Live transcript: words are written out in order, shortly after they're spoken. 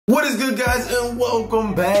What is good, guys, and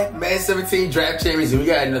welcome back, Madden 17 Draft Champions. And we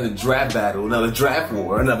got another draft battle, another draft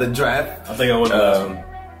war, another draft. I think I won the last one.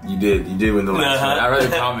 You did win the last one. I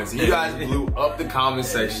read the comments. You guys blew up the comment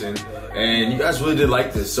section, and you guys really did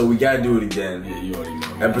like this, so we gotta do it again. Yeah, you already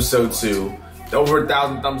know. Episode 2. Over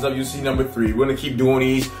 1,000 thumbs up. You see number 3. We're gonna keep doing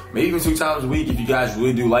these, maybe even 2 times a week if you guys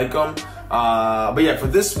really do like them. But yeah, for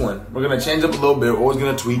this one, we're gonna change up a little bit. We're always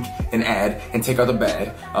gonna tweak and add and take out the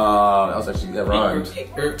bad. That was actually, that rhymed.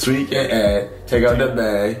 Tweak and add, take out the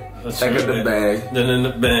bad, take out the bag. Then in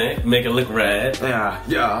the bag, make it look rad.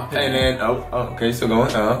 Yeah. And then, okay, still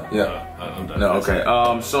going. Yeah. I'm done. No, okay.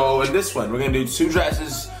 So in this one, we're gonna do 2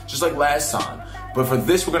 drafts just like last time. But for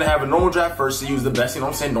this, we're gonna have a normal draft first to use the best, you know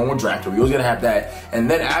what I'm saying, normal drafter. We always gotta have that. And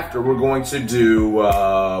then after, we're going to do,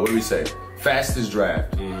 what do we say? Fastest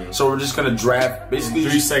draft. So we're just gonna draft basically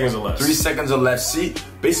 3 seconds or less. 3 seconds or less. See,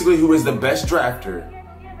 basically who is the best drafter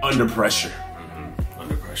under pressure.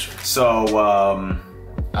 Under pressure. So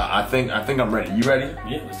I think I'm ready. You ready?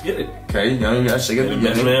 Yeah, let's get it. Okay, you gotta shake it the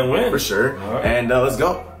best man win. for sure. Right. And let's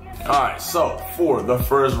go. Alright, so for the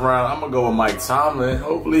first round, I'm gonna go with Mike Tomlin.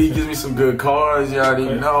 Hopefully he gives me some good cards. You already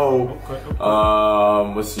know.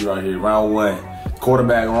 Okay. Let's see right here. Round 1.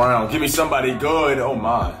 Quarterback round. Give me somebody good. Oh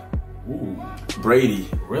my. Ooh. Brady.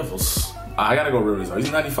 Rivers. I gotta go Rivers though.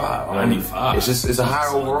 He's 95. 95. It's a higher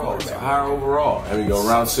overall. It's a higher overall. There we go.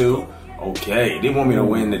 Round 2. Okay. They want me to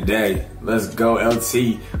win today. Let's go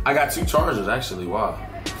LT. I got 2 Chargers actually. Wow.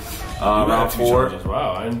 Round 4.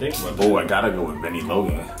 Wow, I didn't think about that. Oh, I gotta go with Benny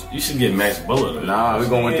Logan. You should get Max Bullet. Nah, we're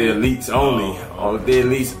going with the elites only. The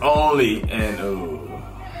elites only. And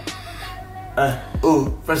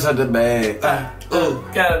fresh out the bag.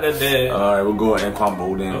 Got it there. Alright, we'll go with Anquan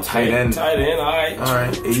Bolden. Okay, Tight end. Alright.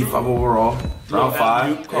 Alright, 85 overall. Round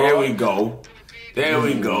 5. There we go. There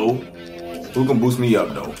we go. Who can boost me up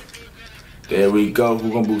though? There we go. Who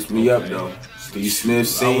gonna boost me up though? Steve Smith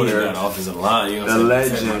Sr. Offensive line, you know, the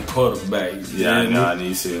legend. Quarterback. Yeah, I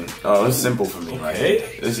need to. Oh, it's simple for me, right?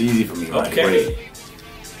 It's easy for me, right? Okay.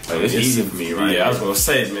 It's easy for me, right? Yeah, I was gonna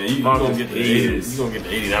say, man, you gonna get the 80. You gonna get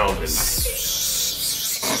the 80 down.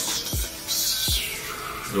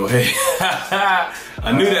 Go ahead.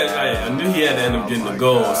 I knew that. I knew he had to end up getting the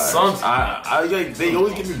goal. They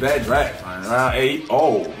always give me bad drafts, man. Round 8.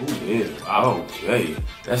 Oh, yeah. Okay.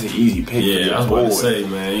 That's an easy pick. Yeah, I was about to say,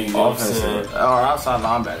 man. You know offensive. Or outside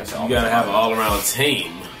linebacker. You gotta have an all-around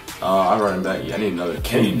team. I run back. Yeah, I need another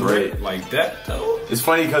Kenny Britt. Like that, though? It's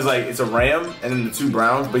funny because, like, it's a Ram and then the 2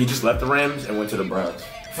 Browns, but he just left the Rams and went to the Browns.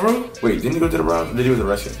 For real? Wait, didn't he go to the Browns? Or did he go to the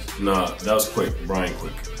Redskins? No, that was Quick. Brian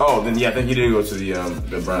Quick. Oh, then yeah, I think he did go to the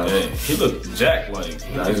Browns. Man, he looked jacked like.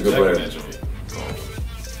 Nah, he's a good player.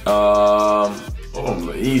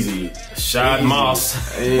 Easy. Shad Moss.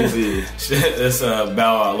 Easy. That's Bow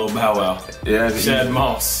Wow, little Bow Wow. Yeah. Shad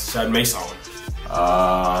Moss. Shad Mason.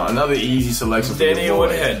 Another easy selection for Danny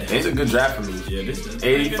Woodhead. It's a good draft for me. Yeah, this is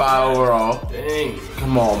 85 overall. Dang.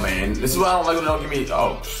 Come on, man. This is why I don't like when they don't give me.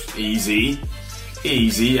 Oh, easy.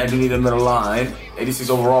 Easy. I do need a middle line. 86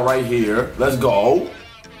 overall right here. Let's go.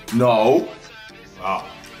 No. Wow.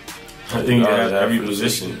 I think you have every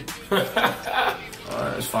position.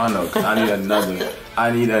 Alright, it's fine though.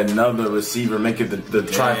 I need another receiver. Make it the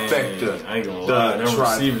trifecta. I ain't gonna lie. The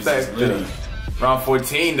trifecta. Round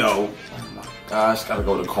 14 though. Oh my gosh, gotta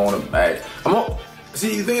go to cornerback.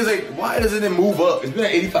 See, the thing is, like, why doesn't it move up? It's been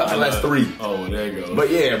at 85 for the last 3. Oh, there you go.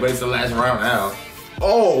 But yeah, it's the last round now.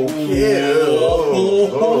 Oh, yeah.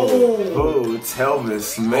 Oh, Telvin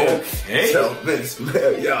Smith. Okay. Telvin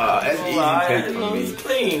Smith. Yeah, that's easy pick for me.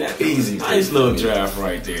 Clean. That's easy. Nice little draft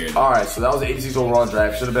right there. Alright, so that was the 86 overall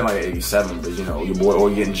draft. Should have been like an 87, but you know, your boy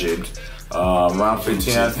always getting jibbed. Round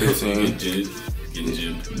 15 out of 15. Getting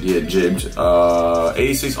jibbed. Yeah, jibbed.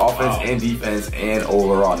 86 offense and defense and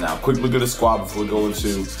overall. Now, quick look at the squad before we go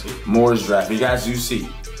into Mor's draft. You guys do see.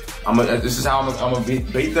 This is how I'm gonna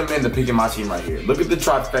bait them into picking my team right here. Look at the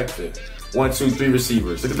trifecta. 1, 2, 3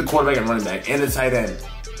 receivers. Look at the quarterback and running back and the tight end.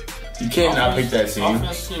 You can't not pick that team.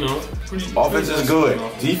 Offense, you know, offense is good.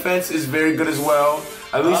 Defense is very good as well.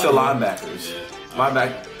 At least the linebackers. Yeah.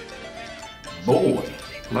 Linebacker. Boy. What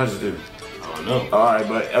did I just do? I don't know. Alright,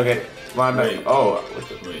 but okay. Linebacker. Wait. Oh, what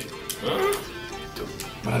the? Wait. Huh?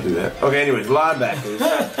 Why'd I do that? Okay, anyways, linebackers.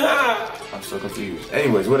 I'm so confused.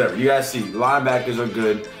 Anyways, whatever. You guys see, linebackers are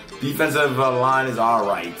good. Defensive line is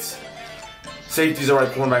alright. Safety's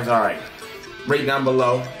alright. Cornerbacks alright. Rate down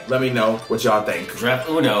below. Let me know what y'all think. Draft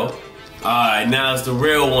Uno. Alright, now it's the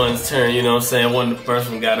real one's turn, you know what I'm saying? The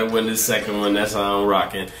first one gotta win the second one, that's how I'm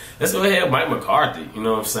rocking. Let's go ahead, Mike McCarthy, you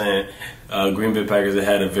know what I'm saying? Green Bay Packers have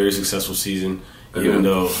had a very successful season, even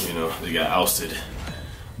though, you know, they got ousted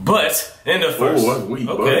But in the first,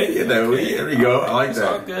 okay, yeah, there we go. I like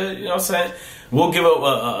that. All good. You know what I'm saying? We'll give up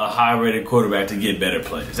a high-rated quarterback to get better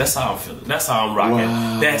players. That's how I'm feeling. That's how I'm rocking.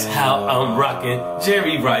 Wow. That's how I'm rocking.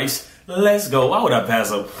 Jerry Rice, let's go. Why would I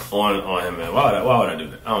pass up on him, man? Why would I do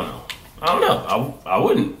that? I don't know. I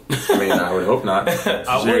wouldn't. I mean, I would hope not.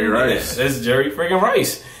 Jerry Rice. That's Jerry freaking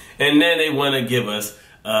Rice. And then they want to give us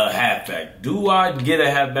a halfback. Do I get a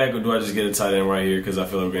halfback or do I just get a tight end right here? Because I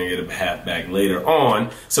feel like we're going to get a halfback later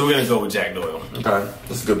on. So we're going to go with Jack Doyle. Okay,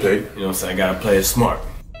 that's a good pick. You know what I'm saying? Got to play it smart.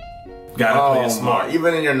 Gotta play it smart.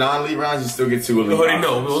 Even in your non-league rounds, you still get 2 elite. You already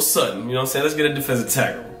know, Will Sutton. You know what I'm saying? Let's get a defensive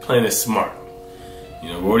tackle. We're playing it smart. You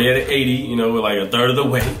know, we're already at an 80. You know, we're like a third of the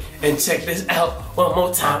way. And check this out one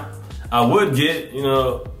more time. I would get, you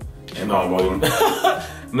know... No, I wouldn't.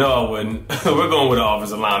 No, I wouldn't. We're going with the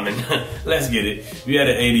offensive lineman. Let's get it. We had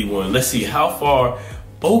an 81. Let's see how far...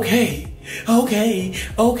 Okay.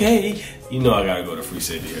 You know I gotta go to free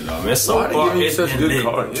safety here, dog, man. So far, it's such a good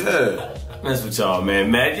card. Yeah. Mess with y'all,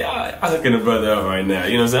 man. Y'all hooking the brother up right now.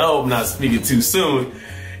 You know what I'm saying? I hope I'm not speaking too soon.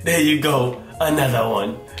 There you go. Another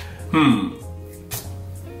one.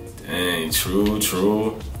 Dang,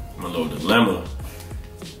 true. I'm a little dilemma.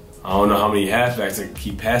 I don't know how many halfbacks I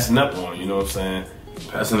keep passing up on, you know what I'm saying?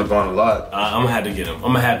 Passing up on a lot. I'm gonna have to get him.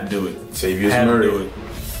 I'm gonna have to do it. Xavier's Murray.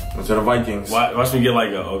 What's to the Vikings? Watch me get like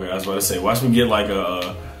I was about to say, watch me get like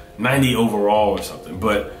a 90 overall or something.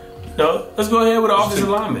 But, no, let's go ahead with the offensive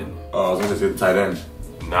lineman. Oh, I was gonna say the tight end.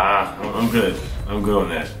 Nah, I'm good. I'm good on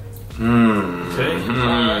that. Okay.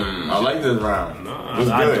 I like this round. Nah,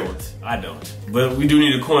 I don't. But we do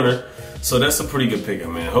need a corner. So that's a pretty good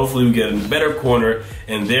pickup, man. Hopefully we get a better corner,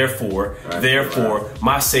 and therefore,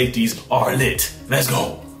 my safeties are lit. Let's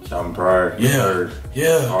go. Calvin Pryor.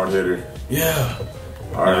 Yeah. Hard hitter. Yeah.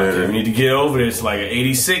 Okay, we need to get over this like an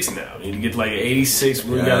 86 now. We need to get like an 86.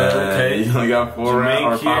 We got You only got 5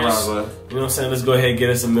 rounds left. You know what I'm saying? Let's go ahead and get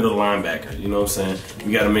us a middle linebacker. You know what I'm saying?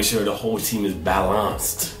 We got to make sure the whole team is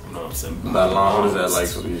balanced. You know what I'm saying? Balanced. What is that like?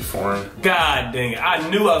 So he's foreign? God dang it! I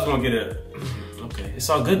knew I was gonna get a. Okay, it's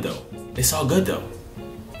all good though.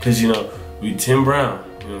 Cause you know we Tim Brown.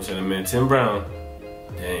 You know what I'm saying? Man, Tim Brown.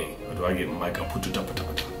 Dang. Or do I get Micah?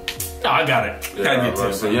 No, I got it. Gotta get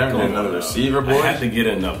Tim. So you have to get another receiver, boy? I have to get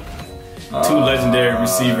another. 2 legendary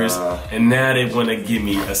receivers, and now they want to give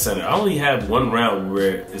me a center. I only have 1 round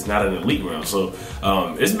where it's not an elite round, so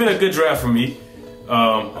it's been a good draft for me.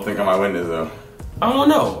 I think I might win this though. I don't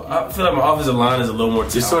know. I feel like my offensive line is a little more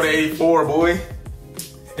talented. You saw the 84, boy.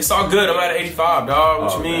 It's all good. I'm at 85, dog.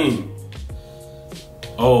 What you mean?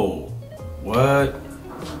 Oh, what?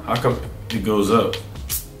 How come it goes up?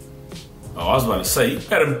 Oh, I was about to say, you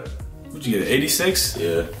got a, what'd you get, an 86?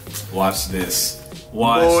 Yeah. Watch this.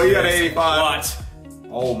 Boy, you got an 85. Watch.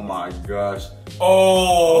 Oh my gosh.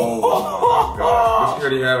 Oh my gosh. Which year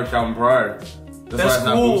do you have with Calvin Pryor? That's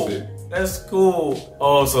cool. That's cool.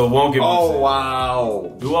 Oh, so it won't get boosted. Oh,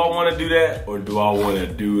 wow. Do I want to do that or do I want to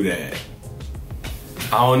do that?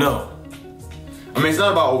 I don't know. I mean, it's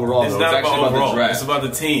not about overall. It's not about overall. It's about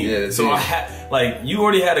the team. Yeah, so I had, like, you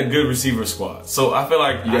already had a good receiver squad. So I feel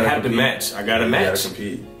like I have to match. I got to match. You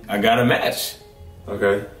gotta compete. I got to match.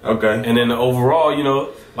 Okay. And then the overall, you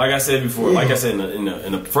know, like I said before, like I said in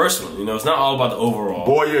the first one, you know, it's not all about the overall.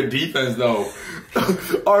 Boy, your defense though.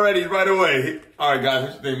 Already right away. All right, guys,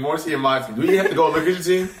 what you think? More see my team. Do you have to go look at your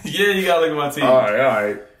team? Yeah, you gotta look at my team. All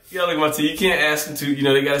right. You gotta look at my team. You can't ask them to. You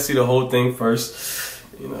know, they gotta see the whole thing first.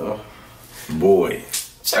 You know, boy.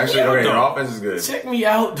 Actually, okay, your offense is good. Check me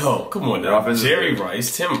out though. Come on, now. Jerry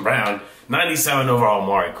Rice, Tim Brown. 97 overall,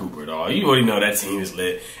 Amari Cooper, dog. You already know that team is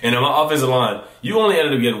lit. And on my offensive line, you only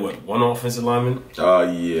ended up getting, what, 1 offensive lineman?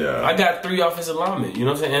 Yeah. I got 3 offensive linemen, you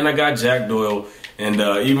know what I'm saying? And I got Jack Doyle. And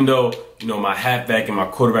even though, you know, my halfback and my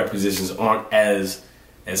quarterback positions aren't as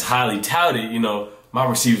highly touted, you know, my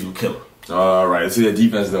receivers will kill them. All right, let's see the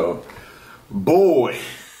defense, though. Boy.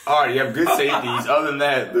 All right, you have good safeties. Other than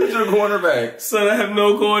that, who's your cornerback? Son, I have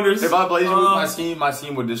no corners. If I played you with my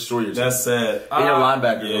team would destroy your team. That's sad. And your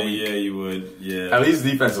linebacker. Yeah, you would. Yeah. At least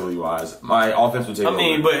defensively wise. My offense would take over. I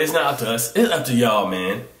mean, but it's not up to us. It's up to y'all,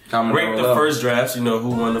 man. Rank the first drafts. You know, who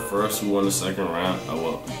won the first, who won the second round. Oh,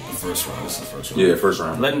 well, the first round. This is the first round. Yeah, first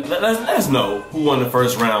round. Let us know who won the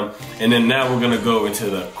first round. And then now we're going to go into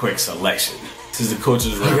the quick selection. This is the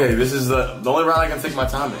coach's round. Okay, this is the only round I can take my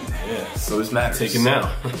time in. Yeah. So this matters. Take it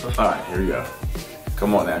now. All right, here we go.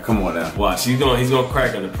 Come on now. Watch, he's gonna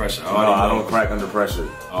crack under pressure. No, I don't crack under pressure.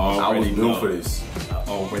 I was built for this.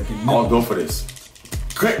 I'll go for this.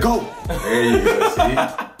 Go! There you go, see?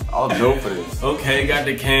 I'll go for this. Okay, got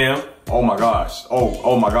the cam. Oh my gosh.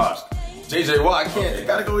 Oh my gosh. JJ Watt, I can't.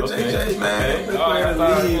 Gotta go with JJ, man. Okay. All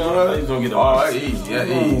right, he's gonna get the oh, easy,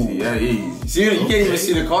 yeah, easy. See, you can't even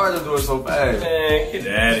see the cards I'm doing so fast. Man, get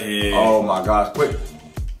out of here. Oh my gosh, quick.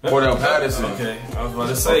 Cordell Patterson. Okay, I was about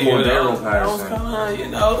to say, Cordell Patterson.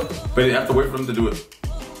 But you have to wait for him to do it.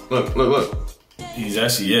 Look. He's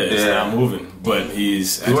actually, it's not moving, but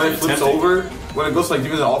he's actually when it flips over, when it goes like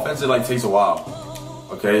defense and offense, it like takes a while.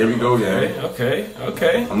 Okay, here we go again.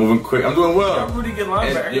 Okay. I'm moving quick. I'm doing well. You got a pretty good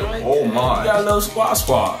linebacker. Right? Oh my. You got a little squad.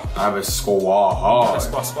 I have a squad.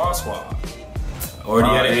 Squad. Already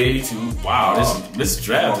at 82. Wow, this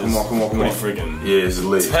draft is come on. freaking it's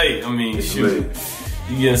lit. tight. I mean, it's shoot. Lit.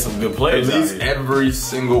 You getting some good players. At least every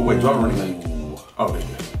single way. Okay.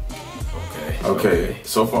 Okay.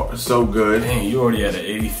 So far, so good. Dang, you already at an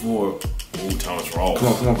 84. Ooh, Thomas Rawls.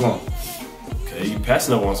 Come on. Okay, you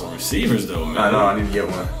passing up on some receivers though, man. I know, I need to get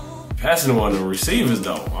one. Passing up on the receivers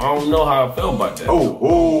though. I don't know how I feel about that.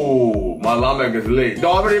 Oh, my linebacker's late.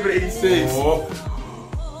 No, I'm already at 86.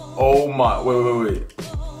 Oh my, wait.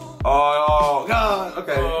 Oh, God,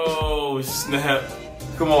 okay. Oh, snap.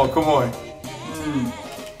 Come on.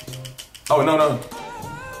 Oh, no.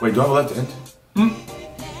 Wait, do I have a left end?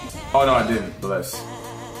 Oh, no, I didn't. Bless. Do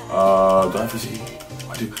I have to see?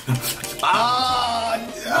 I do.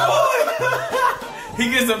 He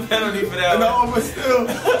gets a penalty for that. No, but still.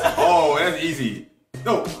 Oh, that's easy.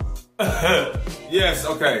 No. Yes,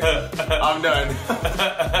 okay. I'm done.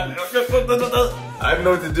 I don't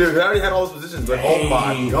know what to do. I already had all those positions, but oh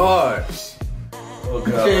my gosh. Oh, God.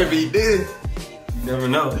 You can't beat this. You never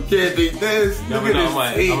know. You can't beat this. Never know. I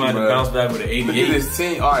might have to bounce back with an 88. Look at this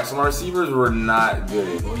team. All right, so my receivers were not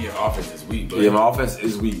good. Well, your offense is weak. Yeah, my offense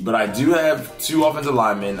is weak. But I do have 2 offensive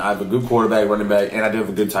linemen. I have a good quarterback, running back, and I do have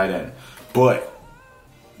a good tight end. But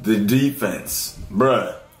the defense,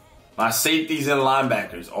 bruh. My safeties and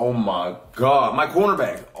linebackers. Oh, my God. My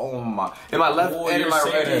cornerback. Oh, my. And my left end and my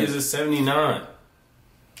right end. Is a 79.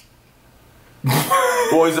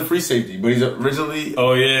 Well, he's a free safety, but he's originally.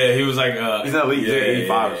 Oh yeah, he was like. He's an elite.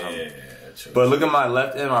 85 or something. Yeah, but look at my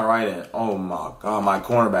left and my right end. Oh my God, my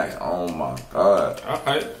cornerback. Oh my God. All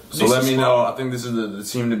right. So let me know. I think this is the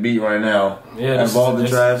team to beat right now. Yeah. Of all the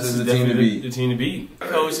drafts, this is the team to beat. The team to beat.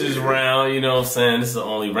 Coach's round. You know what I'm saying? This is the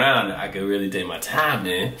only round that I could really take my time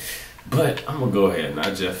in. But I'm gonna go ahead,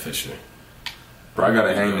 not Jeff Fisher. Bro, I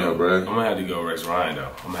gotta hang there, bro. I'm gonna have to go Rex Ryan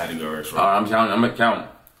though. I'm counting. I'm gonna count.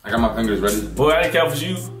 I got my fingers ready. Boy, I didn't count for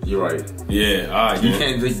you. You're right. Yeah, all right. You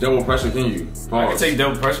can't take double pressure, can you? Pause. I can take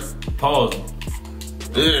double pressure. Pause.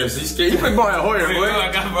 Yeah, see, scared. You picked Brian Hoyer, boy.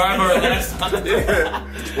 I got Brian Hoyer last time. Yeah.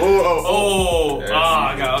 Oh.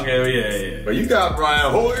 I got, okay, yeah. But you got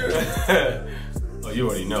Brian Hoyer. Oh, you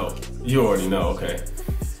already know, okay.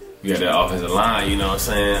 You got that offensive line, you know what I'm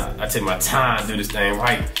saying? I take my time, do this thing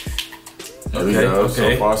right. Okay.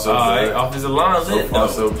 So far, so good. All right, offensive line lit, though.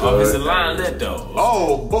 So good. Offensive line lit, though.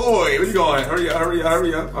 Oh, boy. Where you going? Hurry up.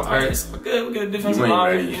 Okay. All right, so we're good. We got a defensive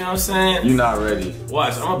line, ready. you know what I'm saying? You're not ready.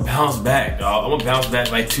 Watch, I'm going to bounce back, dog. I'm going to bounce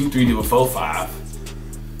back like 2, 3 to a 4, 5.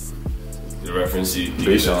 The reference,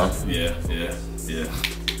 you Sean. Yeah.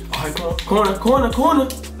 All right, corner.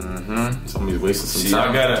 Mm-hmm. Somebody's wasting some time.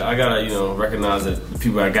 I gotta, recognize that the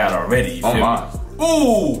people I got already. Oh, my.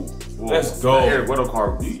 Ooh! Let's go. Aaron Weddle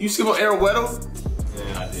card. You skip on Aaron Weddle?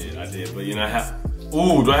 Yeah, I did. But I have.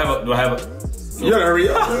 Ooh, do I have a? You gotta hurry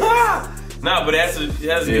up. Nah, but it has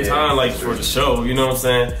a good time, like for the show. You know what I'm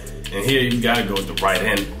saying? And here you gotta go with the right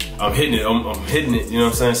hand. I'm hitting it. I'm hitting it. You know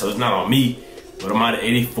what I'm saying? So it's not on me, but I'm at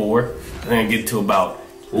 84. I'm gonna get to about.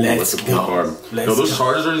 Let's go. Yo, those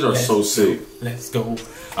Chargers are so sick. Let's go. We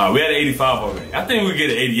had an 85 already. I think we get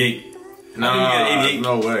an 88.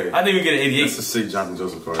 No way. I think we get an 88. That's a sick Jonathan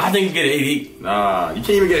Joseph card. I think we get an 88. Nah, you can't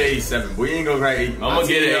even get an 87. Boy, you ain't gonna grab 80. I'm gonna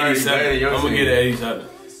get an 87. I'm gonna get an 87.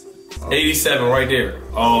 87 right there.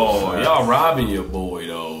 Oh, y'all robbing your boy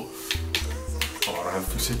though.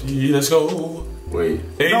 Let's go. Wait.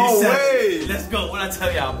 87. No way. Let's go. When I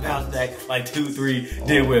tell y'all bounce back like 2, 3,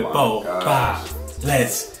 then with 4, 5.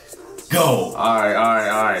 Let's go. All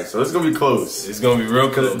right. So it's gonna be close. It's gonna be real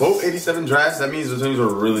close. Both 87 drafts. That means the teams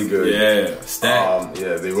were really good. Yeah, stacked.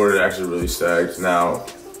 Yeah, they were actually really stacked. Now,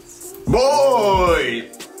 boy.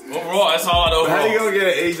 Overall, that's all I know. How you gonna get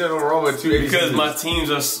an 87 overall with 2 87s? Because my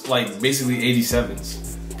teams are like basically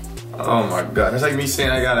 87s. Oh my God, that's like me saying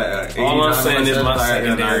I got a 89. All I'm saying is my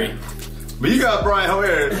secondary. But you got Brian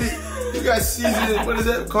Hoyer. You got season. What is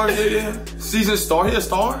that card again? Season star. He a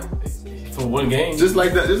star. For one game. Just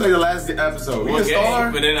like the last episode. One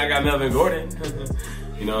game, but then I got Melvin Gordon.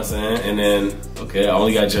 You know what I'm saying? And then, okay, I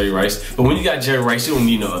only got Jerry Rice. But when you got Jerry Rice, you don't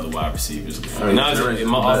need no other wide receivers. And my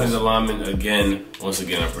offensive linemen, once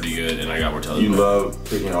again, are pretty good. And I got Martellus. You love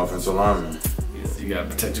picking offensive linemen. You got to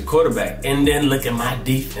protect your quarterback. And then look at my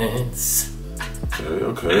defense.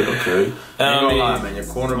 Okay. Ain't gonna lie, man. Your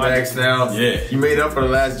cornerbacks now. Yeah. You made up for the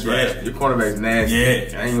last draft. Yeah. Your cornerback's nasty.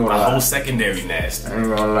 Yeah. I ain't gonna lie. My whole secondary nasty. I ain't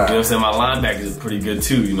gonna lie. You know what I'm saying? My linebackers are pretty good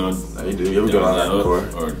too. You know. No, you do. You ever go on that core?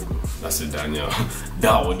 Or I said Daniel.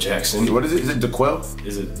 Dowell Jackson. What is it? Is it DeQuell?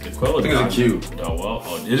 Is it DeQuell? I think it's a Q. Dowell.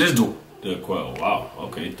 Oh, it is DeQuell. Wow.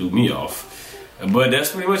 Okay, threw me off. But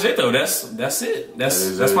that's pretty much it though. That's it.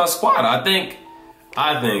 That's my squad. I think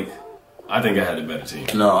I had the better team.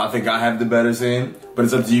 No, I think I have the better team. But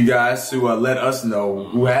it's up to you guys to let us know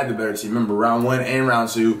who had the better team. Remember, round 1 and round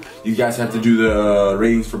 2, you guys have to do the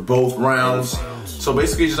ratings for both rounds. So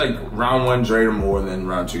basically, just like round 1, Dre or Moore, and then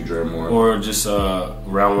round 2, Dre or Moore. Or just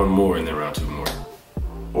round 1 Moore and then round 2 Moore.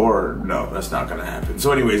 Or no, that's not gonna happen.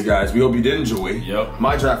 So, anyways, guys, we hope you did enjoy. Yep.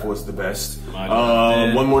 My draft was the best.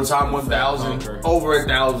 One more time, 1,000, over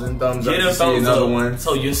 1,000 thumbs up. You see another one.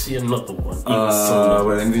 So you'll see another one.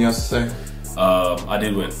 Anything else to say? I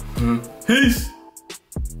did win. Peace.